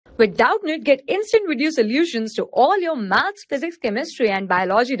With Doubtnut, get instant video solutions to all your maths, physics, chemistry, and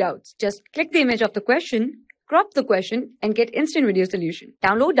biology doubts. Just click the image of the question, crop the question, and get instant video solution.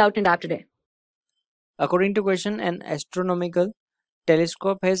 Download Doubtnut app today. According to question, an astronomical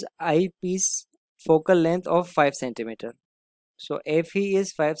telescope has eyepiece focal length of 5 cm. So FE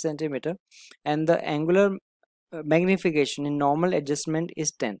is 5 cm and the angular magnification in normal adjustment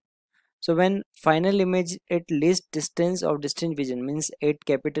is 10. So when final image at least distance of distant vision means 8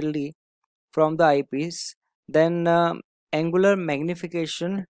 capital D from the eyepiece, then angular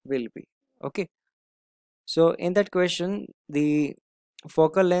magnification will be okay. So in that question, the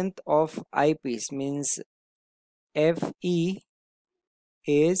focal length of eyepiece means FE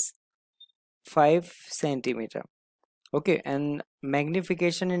is 5 centimeter. Okay, and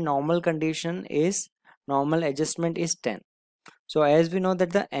magnification in normal condition is normal adjustment is 10. So as we know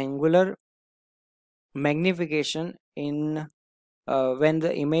that the angular magnification in when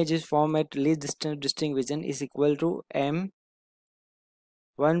the image is formed at least distance distinct vision is equal to m1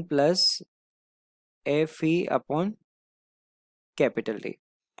 plus FE upon capital D.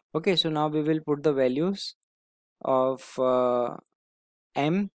 Okay, so now we will put the values of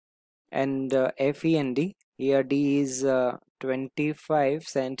m and FE and D. Here D is 25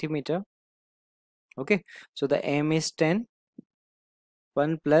 centimeter. Okay, so the m is 10,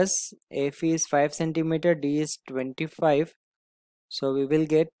 1 plus FE is 5 centimeter, D is 25, so we will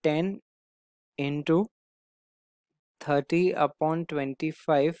get 10 into 30 upon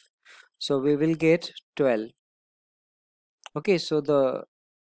 25, so we will get 12. Okay, so the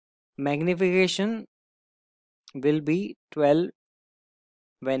magnification will be 12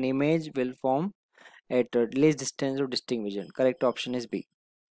 when image will form at least distance of distinct vision. Correct option is B.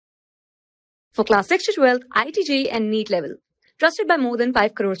 For class 6 to 12, IIT JEE and NEET level. Trusted by more than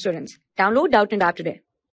 5 crore students. Download Doubtnut app today.